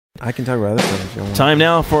I can talk about this stuff if you want. Time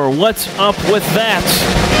now for What's Up With That?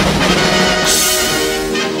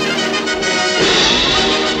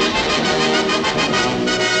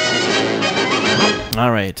 All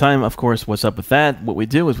right, time, of course, What's Up With That? What we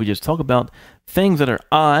do is we just talk about things that are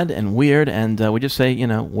odd and weird, and we just say, you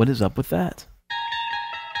know, what is up with that?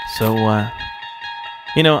 So,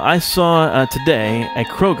 you know, I saw today at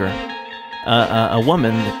Kroger a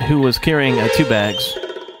woman who was carrying 2 bags.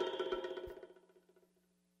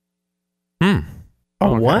 Oh,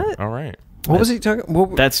 okay. What? All right. What was he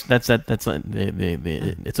talking? That's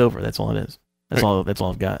it's over. That's all it is. That's all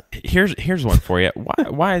I've got. Here's one for you.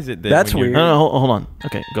 Why is it that that's weird? No, hold on.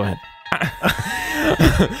 Okay, go ahead.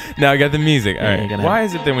 Now I got the music. All right. Yeah, Why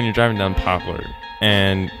is it that when you're driving down Poplar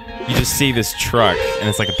and you just see this truck and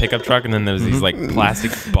it's like a pickup truck and then there's these like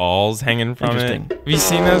plastic balls hanging from it? Have you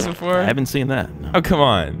seen those before? I haven't seen that. No. Oh, come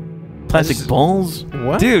on. Plastic balls?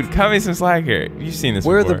 What? Dude, cut me some slack here. You've seen this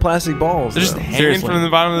Where before. are the plastic balls? They're just though? hanging Seriously. from the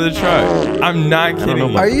bottom of the truck. I'm not kidding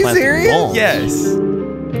you. Are you Plastic serious? balls. Yes.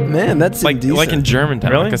 Man, that's Like indecent. in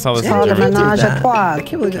Germantown. Really? Like I saw this Yeah, in I can't Germantown. do that. I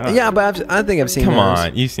can't believe that. Yeah, but I think I've seen Come those.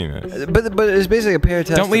 on. You've seen this. But it's basically a pair of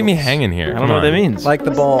testicles. Don't leave me hanging here. I don't know what that means. Like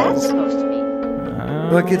the balls.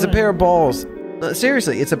 Look, it's a pair of balls.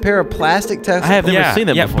 Seriously, it's a pair of plastic testicles. I have never seen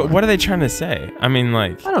that yeah, before. but what are they trying to say? I mean,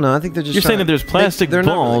 like... I don't know. I think they're just You're saying that there's plastic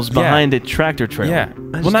balls behind a tractor trailer. Yeah.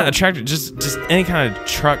 Well, not a tractor, just any kind of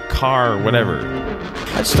truck, car, whatever.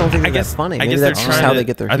 I just don't think that's funny. Maybe that's just how they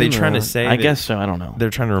get their humor. Are they trying to say I guess so. I don't know. They're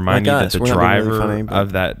trying to remind Like you us, that the we're not being really driver funny,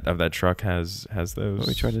 but- of that truck has those. What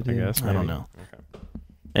we try to do. I guess. I don't know. Okay.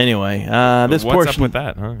 Anyway, this What's portion up with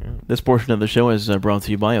that? Huh? Yeah. this portion of the show is brought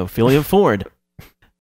to you by Ophelia Ford.